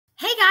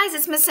guys,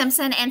 it's Miss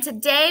Simpson, and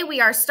today we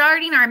are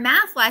starting our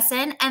math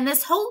lesson, and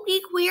this whole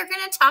week we are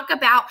going to talk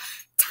about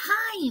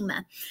time.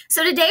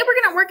 So today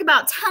we're going to work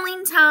about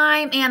telling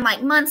time and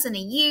like months in a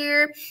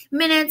year,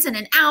 minutes in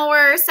an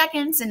hour,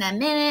 seconds in a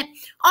minute,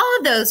 all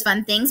of those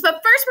fun things.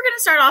 But first we're going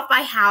to start off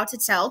by how to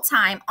tell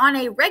time on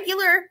a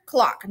regular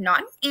clock, not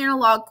an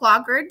analog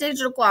clock or a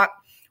digital clock.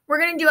 We're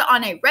going to do it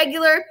on a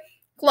regular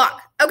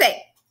clock.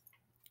 Okay.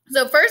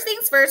 So first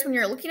things first, when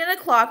you're looking at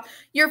a clock,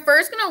 you're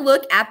first going to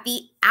look at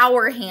the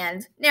hour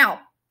hand.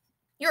 Now,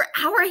 your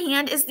hour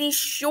hand is the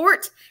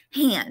short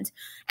hand,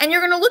 and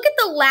you're going to look at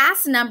the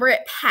last number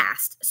it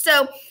passed.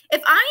 So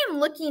if I am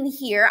looking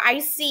here, I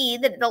see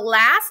that the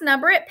last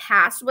number it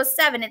passed was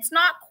 7. It's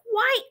not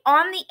quite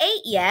on the 8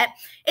 yet.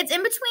 It's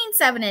in between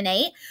 7 and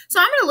 8. So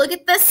I'm going to look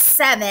at the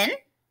 7.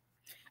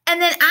 And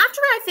then after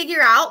I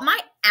figure out my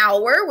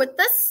hour with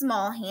the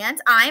small hand,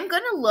 I'm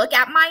going to look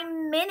at my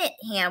minute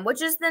hand,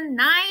 which is the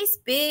nice,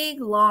 big,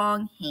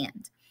 long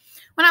hand.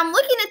 When I'm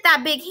looking at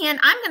that big hand,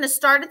 I'm going to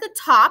start at the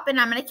top and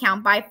I'm going to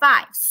count by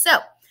 5. So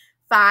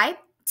 5,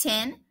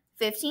 10,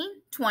 15,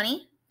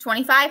 20,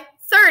 25,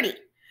 30.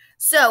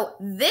 So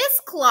this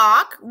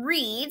clock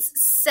reads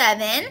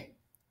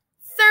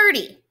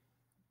 7:30.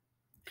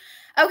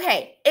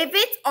 Okay,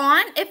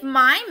 if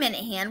my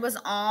minute hand was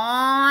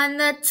on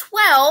the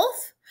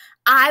 12th,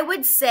 I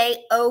would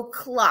say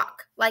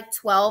o'clock, like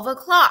 12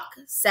 o'clock,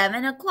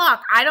 7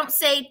 o'clock. I don't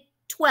say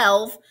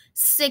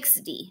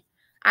 12:60.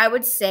 I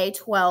would say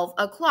 12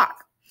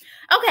 o'clock.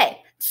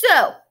 Okay,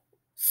 so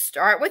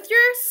start with your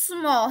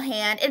small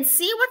hand and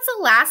see what's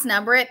the last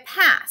number it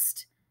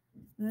passed.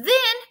 Then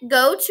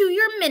go to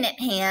your minute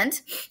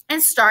hand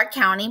and start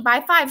counting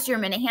by 5. So your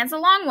minute hand's a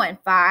long one.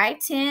 5,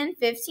 10,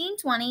 15,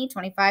 20,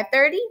 25,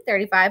 30,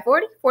 35,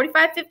 40,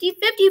 45, 50,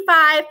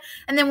 55.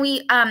 And then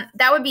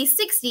that would be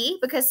 60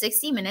 because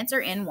 60 minutes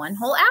are in one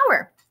whole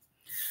hour.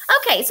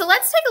 Okay, so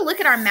let's take a look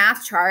at our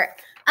math chart.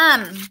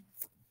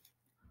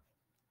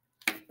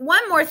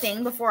 One more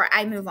thing before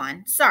I move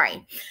on.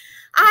 Sorry.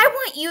 I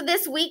want you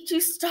this week to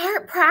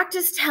start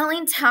practice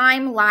telling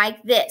time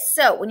like this.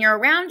 So when you're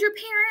around your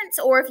parents,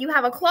 or if you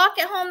have a clock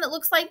at home that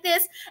looks like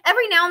this,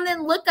 every now and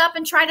then look up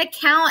and try to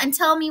count and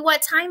tell me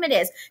what time it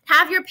is.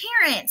 Have your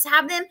parents,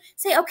 have them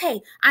say,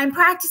 okay, I'm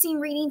practicing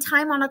reading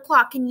time on a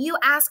clock. Can you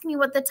ask me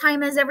what the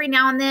time is every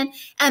now and then,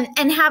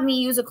 and have me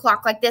use a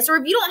clock like this? Or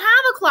if you don't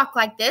have a clock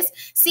like this,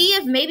 see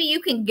if maybe you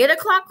can get a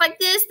clock like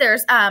this.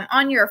 There's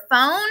on your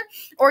phone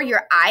or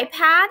your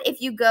iPad, if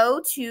you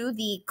go to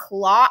the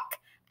clock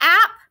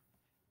app,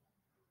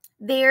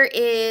 there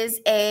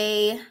is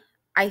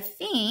I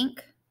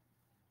think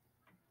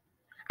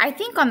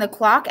on the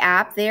clock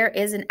app, there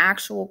is an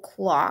actual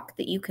clock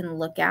that you can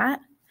look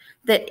at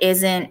that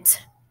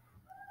isn't,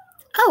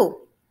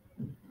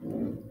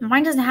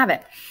 mine doesn't have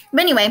it.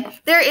 But anyway,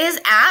 there is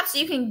apps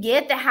you can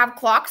get that have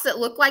clocks that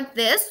look like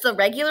this, the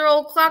regular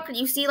old clock that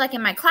you see like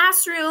in my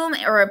classroom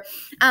or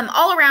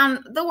all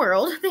around the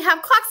world. They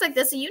have clocks like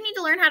this, so you need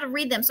to learn how to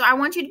read them. So I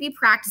want you to be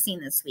practicing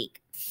this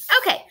week.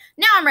 Okay,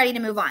 now I'm ready to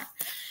move on.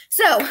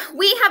 So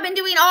we have been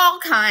doing all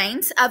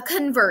kinds of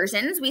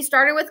conversions. We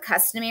started with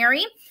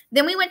customary,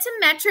 then we went to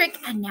metric,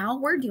 and now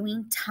we're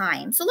doing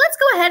time. So let's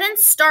go ahead and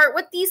start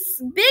with the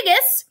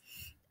biggest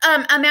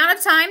amount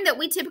of time that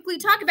we typically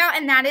talk about,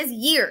 and that is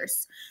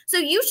years. So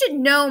you should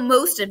know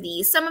most of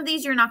these. Some of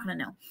these you're not going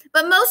to know,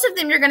 but most of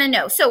them you're going to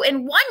know. So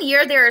in 1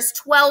 year, there is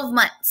 12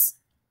 months.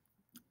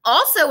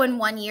 Also in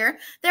 1 year,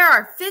 there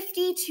are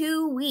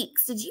 52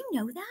 weeks. Did you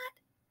know that?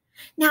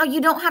 Now, you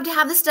don't have to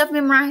have this stuff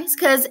memorized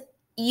because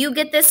you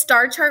get this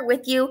star chart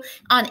with you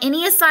on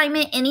any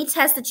assignment, any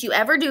test that you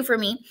ever do for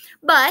me.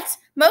 But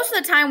most of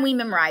the time, we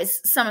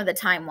memorize some of the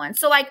time ones.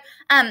 So like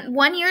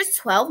 1 year is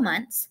 12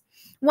 months.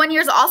 1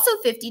 year is also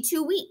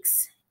 52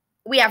 weeks.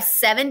 We have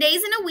 7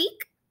 days in a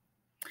week.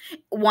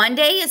 1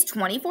 day is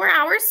 24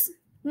 hours.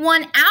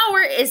 1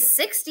 hour is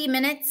 60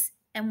 minutes.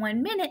 And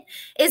 1 minute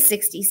is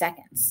 60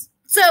 seconds.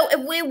 So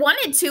if we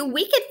wanted to,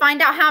 we could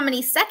find out how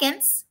many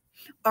seconds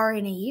are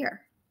in a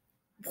year.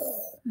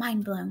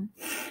 Mind blown.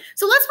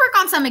 So let's work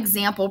on some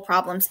example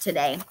problems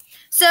today.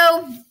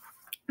 So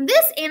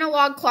this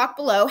analog clock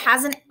below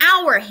has an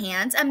hour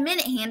hand, a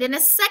minute hand, and a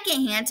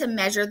second hand to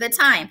measure the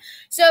time.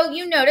 So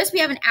you notice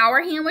we have an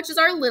hour hand, which is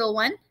our little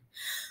one.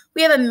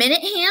 We have a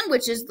minute hand,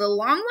 which is the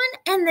long one,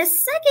 and the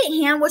second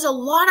hand, which a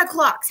lot of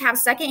clocks have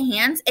second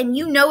hands, and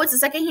you know it's a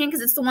second hand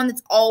because it's the one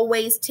that's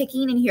always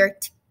ticking in here.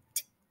 Tick,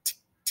 tick, tick,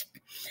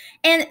 tick.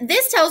 And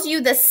this tells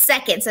you the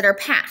seconds that are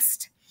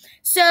passed.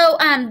 So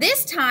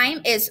this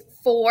time is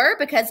 4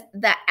 because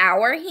the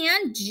hour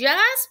hand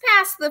just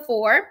passed the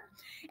 4.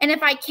 And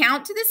if I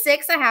count to the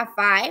 6, I have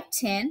 5,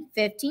 10,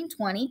 15,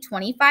 20,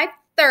 25,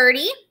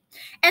 30.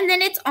 And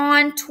then it's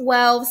on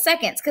 12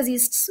 seconds because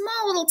these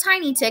small little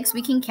tiny ticks,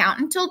 we can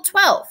count until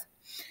 12.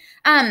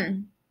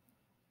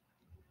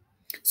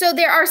 So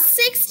there are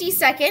 60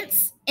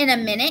 seconds in a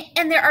minute,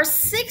 and there are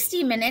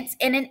 60 minutes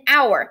in an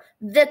hour.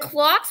 The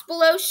clocks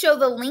below show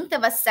the length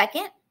of a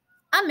second,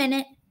 a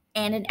minute,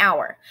 and an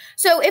hour.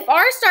 So if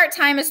our start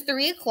time is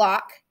 3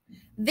 o'clock,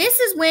 this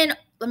is when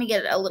let me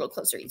get it a little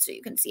closer so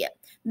you can see it.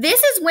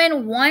 This is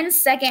when 1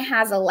 second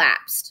has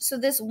elapsed. So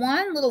this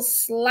one little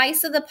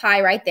slice of the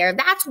pie right there,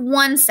 that's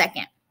 1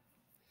 second.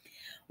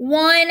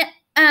 1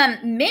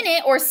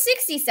 minute or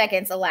 60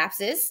 seconds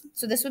elapses.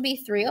 So this would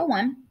be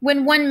 3:01.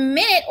 When 1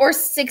 minute or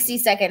 60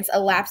 seconds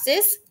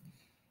elapses,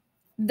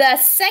 the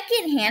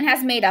second hand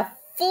has made a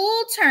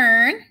full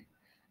turn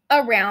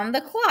around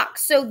the clock.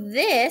 So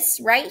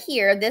this right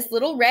here, this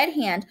little red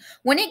hand,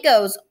 when it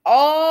goes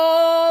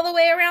all the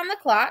way around the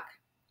clock,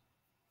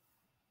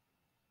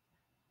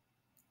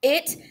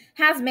 it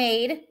has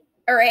made,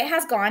 or it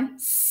has gone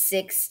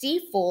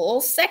 60 full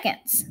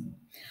seconds.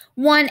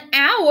 1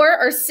 hour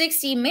or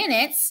 60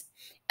 minutes,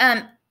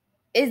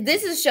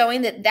 this is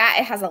showing that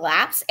it has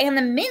elapsed, and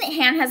the minute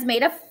hand has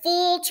made a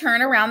full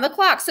turn around the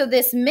clock. So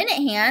this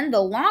minute hand, the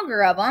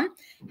longer of them,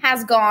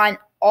 has gone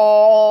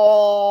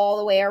all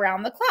the way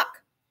around the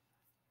clock.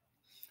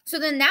 So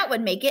then that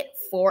would make it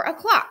 4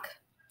 o'clock.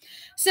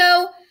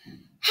 So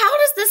how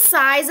does the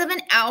size of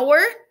an hour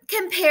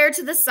compare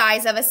to the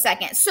size of a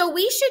second? So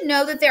we should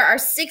know that there are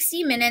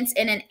 60 minutes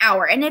in an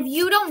hour. And if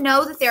you don't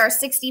know that there are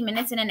 60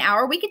 minutes in an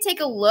hour, we could take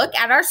a look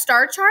at our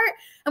star chart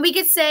and we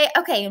could say,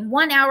 okay, in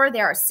 1 hour,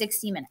 there are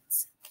 60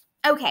 minutes.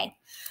 Okay,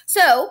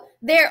 so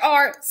there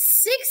are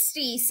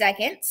 60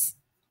 seconds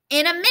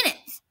in a minute.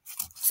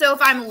 So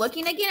if I'm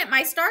looking again at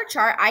my star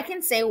chart, I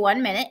can say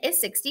 1 minute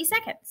is 60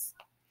 seconds.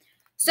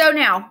 So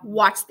now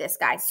watch this,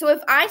 guys. So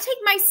if I take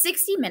my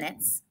 60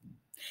 minutes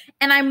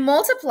and I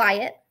multiply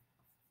it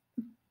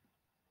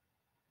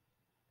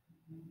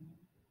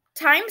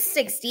times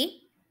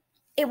 60,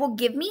 it will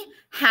give me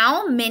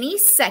how many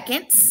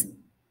seconds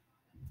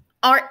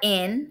are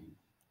in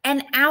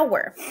an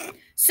hour.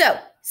 So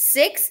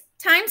 6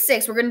 times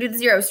 6, we're going to do the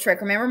zeros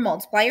trick. Remember,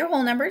 multiply your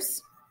whole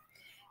numbers.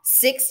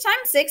 6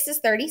 times 6 is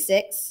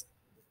 36,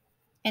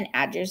 and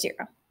add your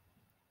 0.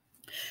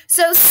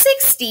 So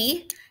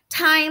 60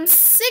 times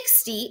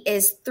 60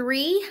 is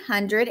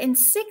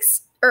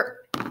 306,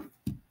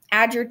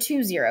 add your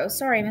 2 zeros.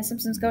 Sorry, Miss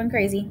Simpson's going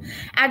crazy.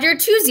 Add your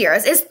 2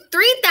 zeros. Is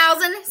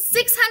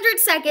 3,600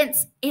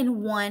 seconds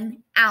in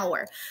 1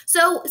 hour.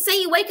 So say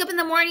you wake up in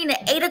the morning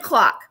at 8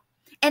 o'clock.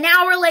 An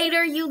hour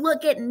later, you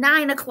look at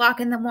 9 o'clock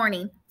in the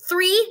morning.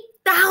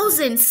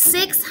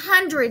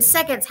 3,600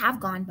 seconds have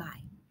gone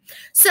by.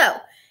 So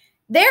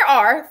there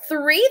are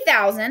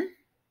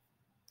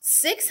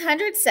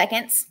 3,600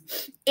 seconds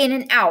in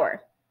an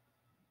hour.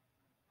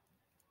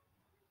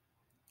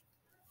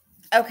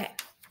 Okay.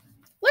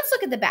 Let's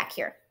look at the back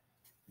here.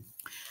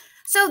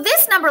 So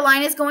this number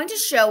line is going to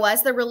show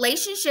us the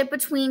relationship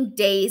between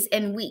days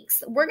and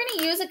weeks. We're going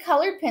to use a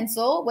colored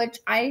pencil, which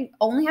I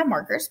only have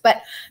markers,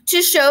 but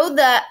to show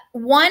the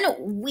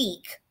 1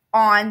 week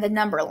on the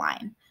number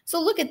line.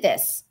 So look at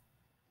this.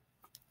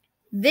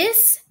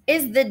 This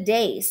is the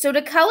days. So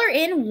to color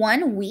in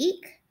 1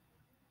 week,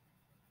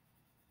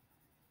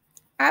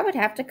 I would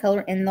have to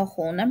color in the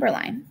whole number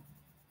line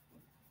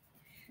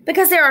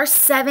because there are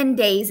 7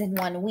 days in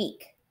 1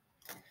 week.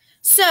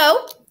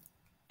 So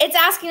it's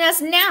asking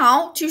us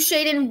now to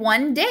shade in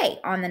 1 day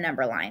on the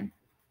number line.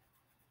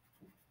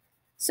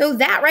 So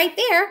that right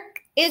there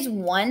is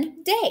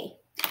 1 day.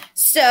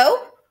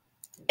 So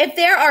if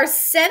there are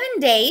 7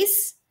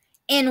 days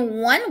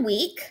in 1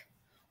 week,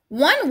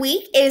 1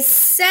 week is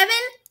 7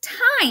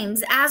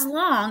 times as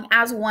long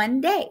as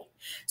 1 day.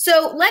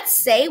 So let's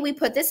say we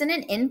put this in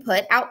an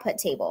input-output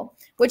table,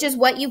 which is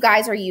what you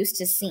guys are used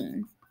to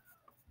seeing.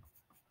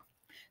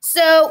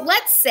 So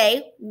let's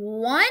say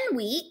 1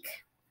 week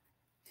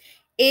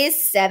is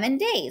 7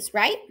 days,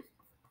 right?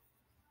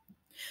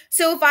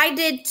 So if I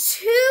did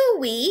 2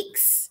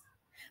 weeks,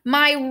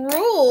 my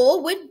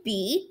rule would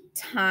be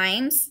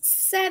times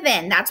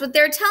 7. That's what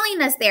they're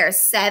telling us there.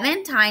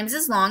 7 times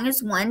as long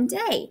as 1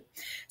 day.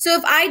 So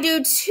if I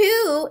do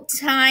 2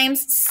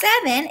 times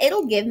 7,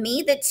 it'll give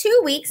me that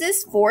 2 weeks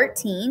is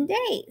 14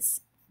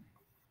 days.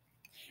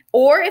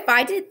 Or if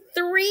I did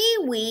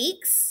 3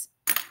 weeks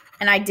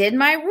and I did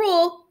my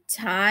rule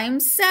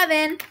times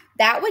 7,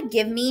 that would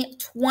give me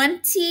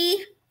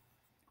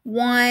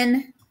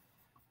 21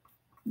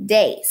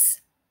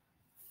 days.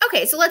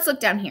 Okay, so let's look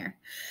down here.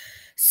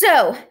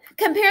 So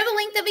compare the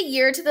length of a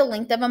year to the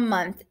length of a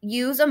month.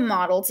 Use a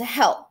model to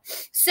help.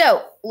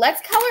 So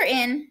let's color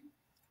in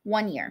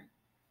 1 year.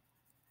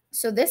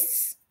 So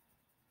this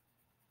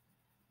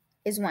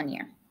is 1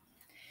 year.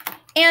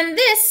 And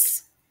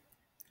this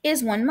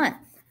is 1 month.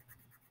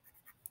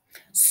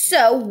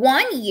 So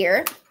 1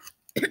 year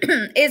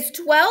is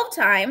 12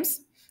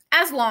 times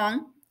as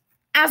long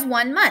as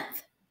 1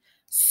 month.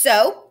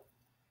 So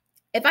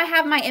if I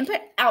have my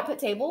input-output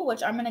table,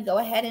 which I'm going to go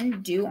ahead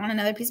and do on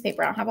another piece of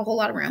paper, I don't have a whole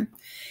lot of room.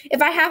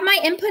 If I have my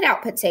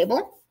input-output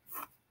table,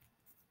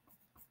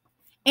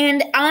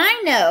 and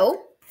I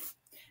know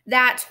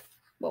that,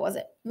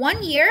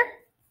 1 year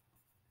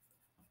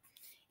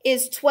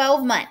is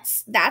 12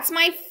 months. That's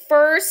my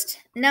first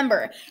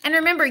number. And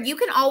remember, you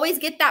can always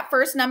get that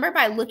first number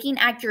by looking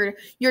at your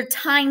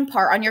time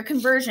part on your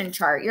conversion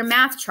chart, your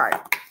math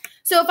chart.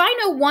 So if I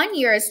know 1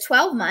 year is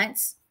 12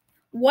 months,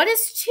 what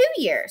is 2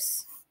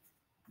 years?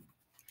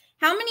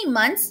 How many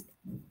months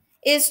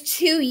is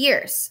 2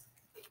 years?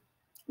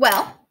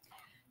 Well,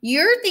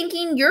 you're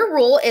thinking your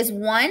rule is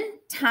 1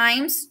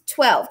 times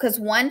 12 because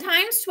 1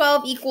 times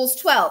 12 equals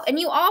 12. And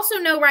you also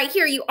know right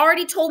here, you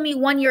already told me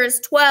 1 year is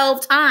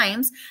 12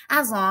 times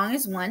as long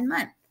as 1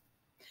 month.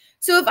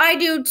 So if I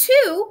do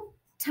 2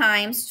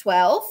 times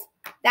 12,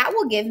 that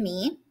will give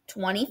me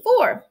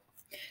 24.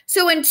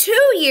 So in 2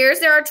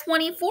 years, there are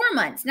 24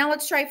 months. Now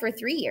let's try for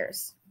 3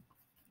 years.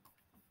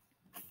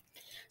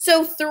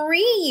 So 3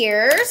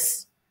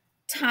 years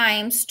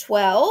times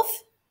 12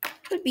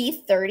 would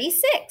be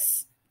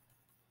 36.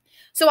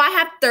 So I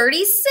have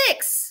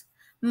 36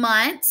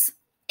 months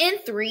in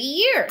 3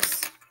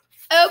 years.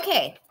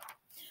 Okay,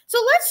 so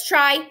let's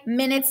try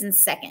minutes and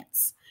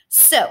seconds.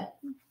 So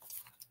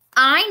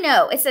I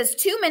know it says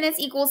 2 minutes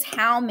equals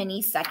how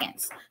many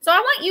seconds? So I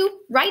want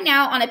you right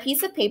now on a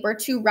piece of paper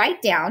to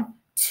write down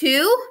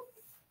 2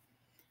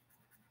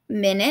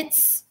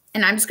 minutes,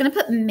 and I'm just going to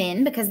put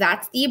min because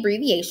that's the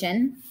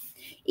abbreviation,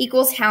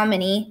 equals how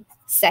many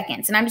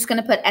seconds. And I'm just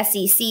going to put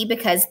SEC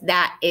because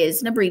that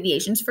is an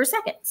abbreviation for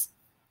seconds.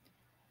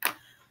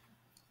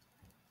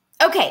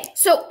 Okay,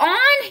 so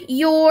on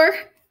your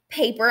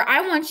paper,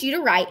 I want you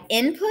to write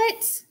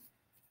input,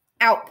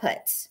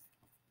 output.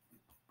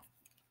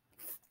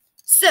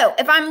 So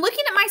if I'm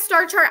looking at my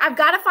star chart, I've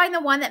got to find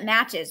the one that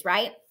matches,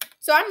 right?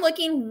 So I'm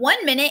looking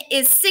 1 minute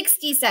is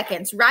 60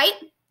 seconds, right?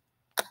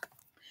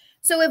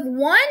 So if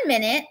 1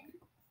 minute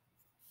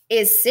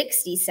is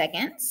 60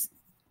 seconds,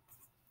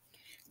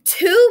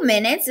 2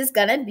 minutes is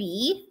going to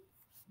be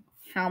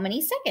how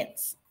many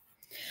seconds?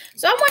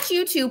 So I want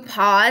you to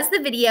pause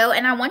the video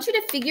and I want you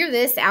to figure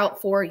this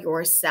out for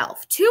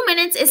yourself. 2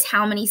 minutes is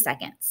how many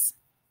seconds?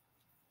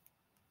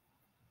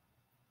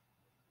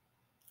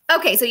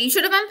 Okay, so you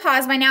should have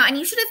unpaused by now and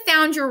you should have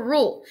found your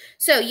rule.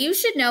 So you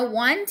should know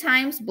 1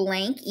 times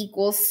blank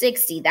equals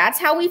 60. That's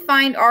how we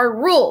find our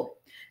rule.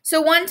 So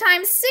 1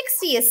 times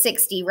 60 is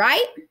 60,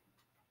 right?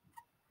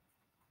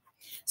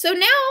 So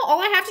now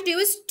all I have to do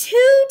is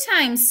 2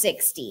 times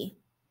 60.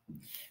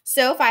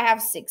 So if I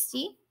have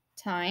 60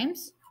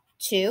 times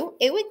 2,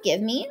 it would give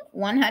me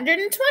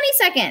 120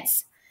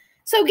 seconds.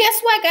 So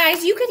guess what,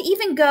 guys? You could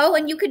even go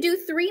and you could do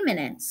 3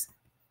 minutes.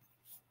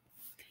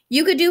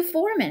 You could do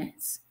 4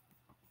 minutes.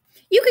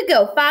 You could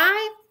go 5,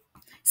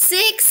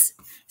 6,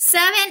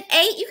 7,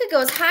 8. You could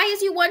go as high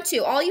as you want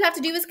to. All you have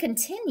to do is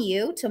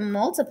continue to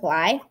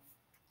multiply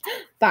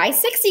by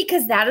 60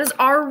 because that is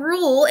our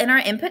rule in our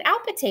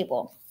input-output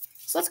table.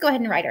 So let's go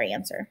ahead and write our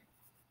answer.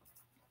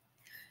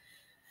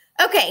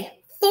 Okay,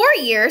 4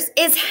 years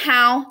is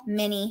how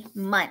many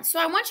months? So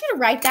I want you to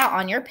write that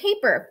on your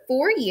paper.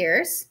 4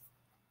 years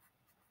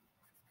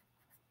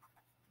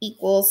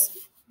equals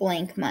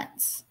blank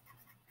months.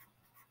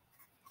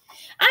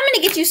 I'm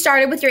going to get you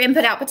started with your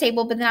input-output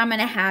table, but then I'm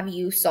going to have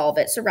you solve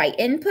it. So write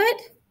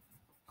input,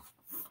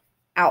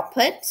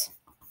 output.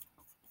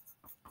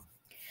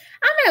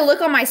 I'm going to look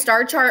on my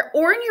star chart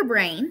or in your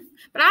brain,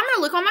 but I'm going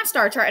to look on my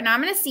star chart and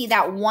I'm going to see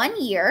that 1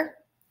 year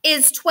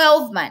is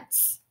 12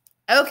 months.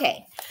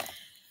 Okay,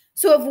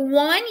 so if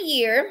 1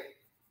 year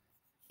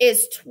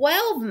is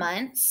 12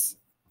 months,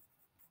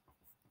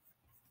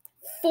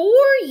 4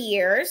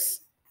 years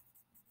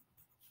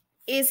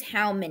is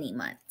how many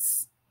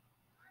months?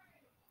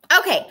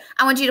 Okay,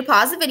 I want you to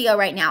pause the video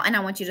right now and I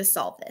want you to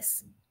solve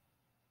this.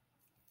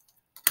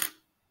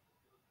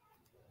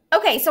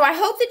 Okay, so I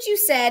hope that you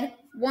said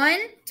 1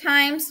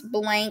 times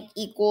blank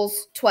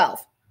equals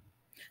 12.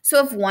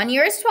 So if 1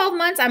 year is 12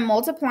 months, I'm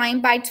multiplying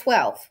by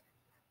 12.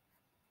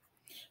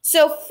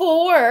 So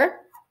 4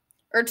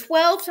 or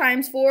 12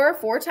 times 4,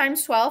 4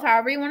 times 12,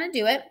 however you want to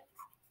do it,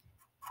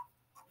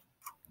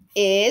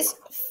 is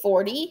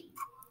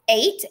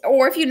 48.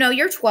 Or if you know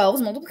your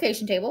 12s,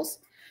 multiplication tables.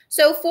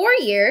 So 4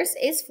 years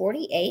is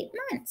 48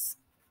 months.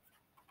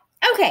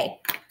 Okay,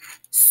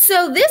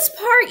 so this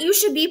part you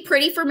should be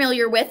pretty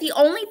familiar with. The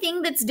only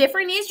thing that's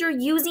different is you're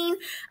using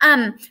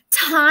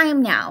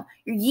time now.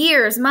 Your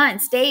years,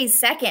 months, days,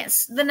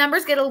 seconds. The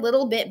numbers get a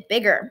little bit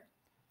bigger.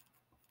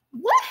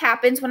 What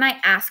happens when I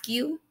ask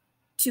you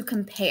to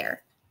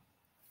compare?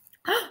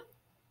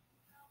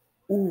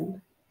 Ooh.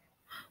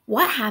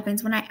 What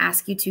happens when I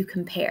ask you to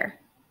compare?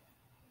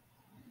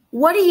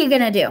 What are you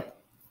going to do?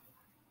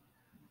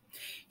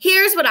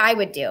 Here's what I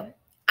would do.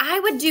 I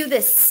would do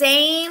the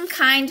same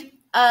kind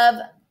of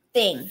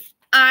thing.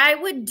 I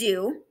would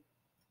do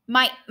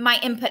my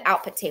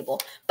input-output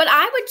table, but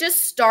I would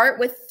just start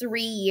with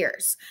 3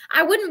 years.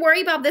 I wouldn't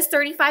worry about this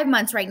 35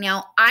 months right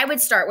now. I would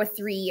start with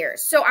 3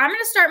 years. So I'm going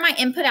to start my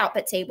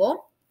input-output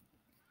table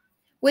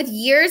with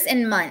years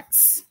and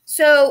months.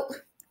 So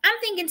I'm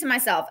thinking to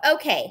myself,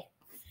 okay,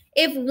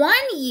 if 1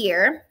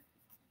 year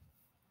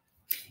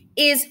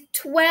is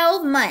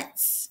 12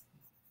 months,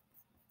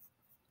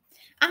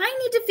 I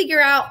need to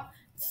figure out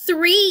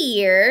 3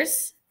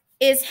 years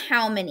is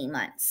how many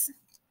months?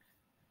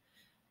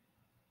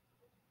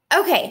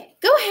 Okay,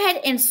 go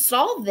ahead and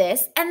solve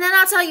this, and then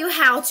I'll tell you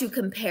how to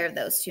compare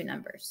those two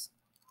numbers.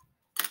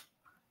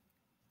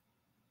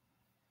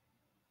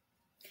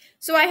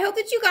 So I hope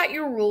that you got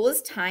your rule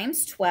as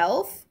times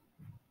 12.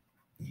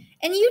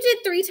 And you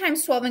did 3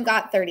 times 12 and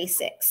got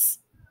 36.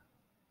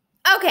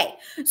 Okay,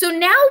 so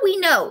now we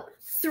know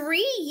 3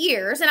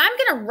 years, and I'm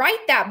going to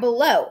write that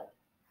below.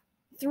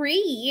 3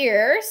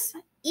 years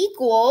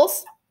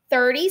equals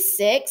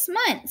 36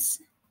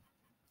 months.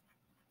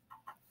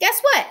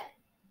 Guess what?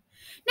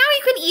 Now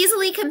you can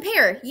easily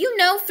compare. You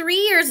know 3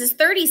 years is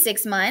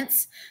 36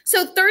 months,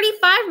 so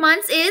 35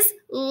 months is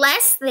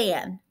less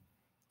than.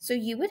 So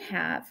you would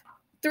have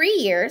 3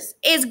 years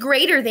is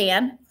greater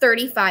than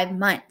 35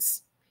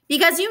 months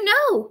because you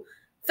know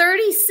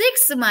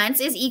 36 months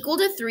is equal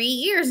to 3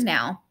 years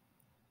now.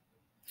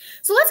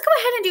 So let's go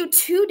ahead and do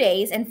 2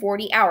 days and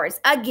 40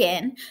 hours.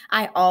 Again,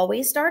 I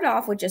always start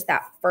off with just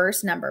that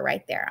first number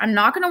right there. I'm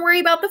not going to worry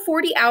about the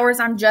 40 hours.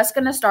 I'm just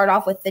going to start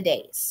off with the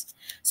days.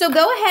 So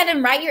go ahead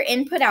and write your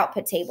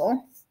input-output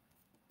table.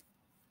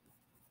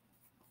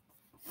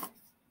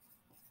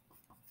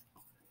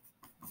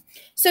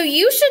 So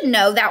you should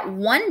know that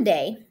 1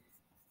 day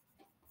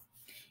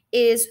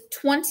is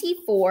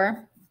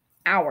 24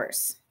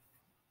 hours.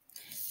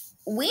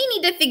 We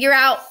need to figure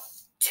out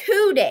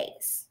 2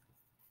 days.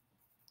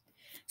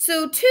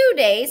 So 2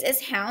 days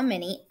is how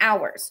many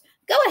hours?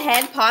 Go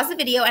ahead, pause the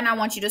video, and I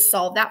want you to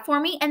solve that for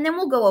me, and then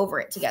we'll go over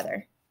it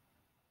together.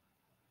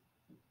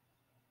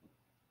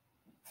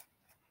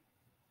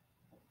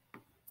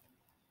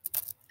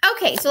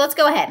 Okay, so let's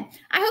go ahead.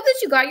 I hope that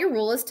you got your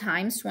rule as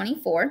times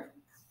 24,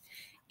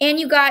 and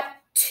you got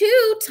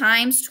 2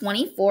 times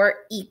 24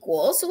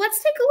 equals. So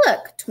let's take a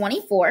look.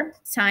 24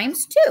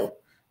 times 2.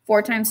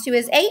 4 times 2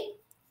 is 8.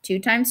 2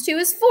 times 2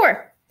 is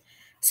 4.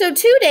 So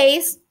 2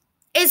 days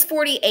is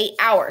 48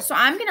 hours. So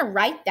I'm going to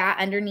write that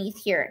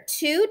underneath here.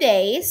 2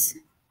 days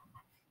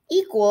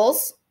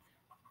equals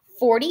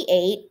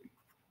 48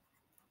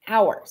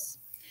 hours.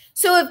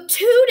 So if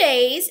 2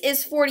 days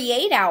is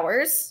 48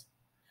 hours,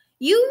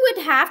 you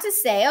would have to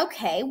say,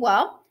 okay,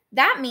 well,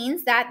 that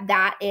means that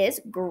that is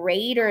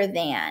greater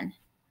than.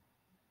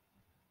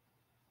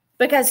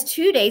 Because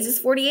 2 days is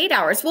 48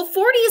 hours. Well,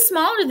 40 is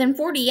smaller than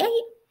 48.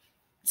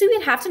 So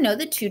we'd have to know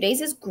that 2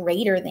 days is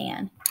greater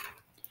than.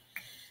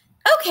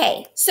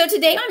 Okay, so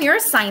today on your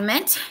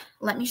assignment,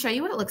 let me show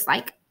you what it looks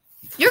like.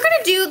 You're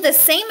going to do the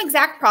same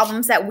exact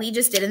problems that we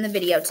just did in the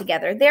video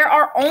together. There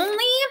are 8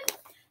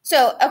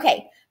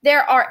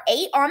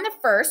 on the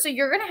first, so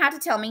you're going to have to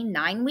tell me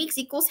 9 weeks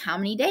equals how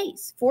many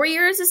days? 4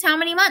 years is how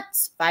many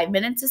months? 5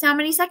 minutes is how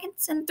many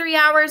seconds? And 3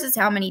 hours is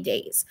how many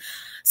days?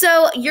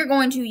 So you're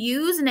going to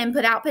use an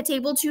input-output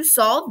table to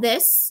solve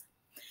this.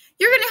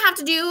 You're going to have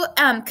to do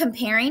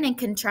comparing and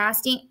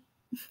contrasting.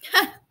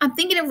 I'm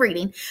thinking of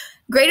reading.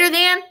 Greater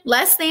than,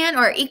 less than,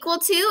 or equal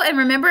to. And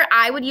remember,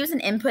 I would use an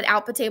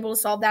input-output table to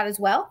solve that as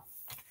well.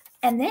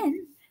 And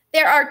then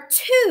there are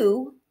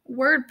 2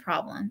 word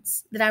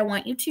problems that I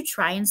want you to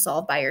try and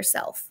solve by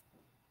yourself.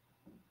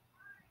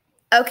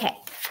 Okay,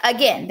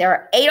 again, there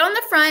are 8 on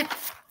the front,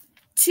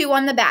 2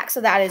 on the back. So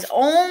that is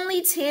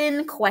only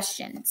 10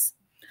 questions.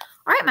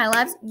 All right, my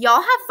loves,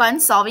 y'all have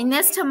fun solving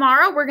this.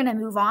 Tomorrow, we're going to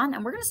move on,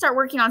 and we're going to start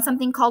working on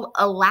something called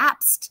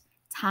elapsed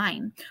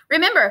time.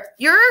 Remember,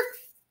 your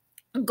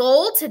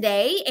goal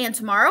today and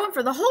tomorrow and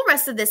for the whole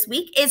rest of this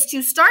week is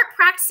to start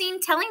practicing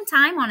telling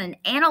time on an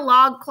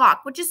analog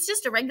clock, which is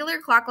just a regular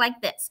clock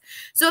like this.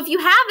 So if you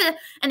have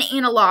an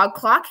analog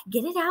clock,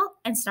 get it out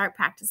and start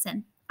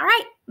practicing. All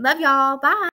right. Love y'all. Bye.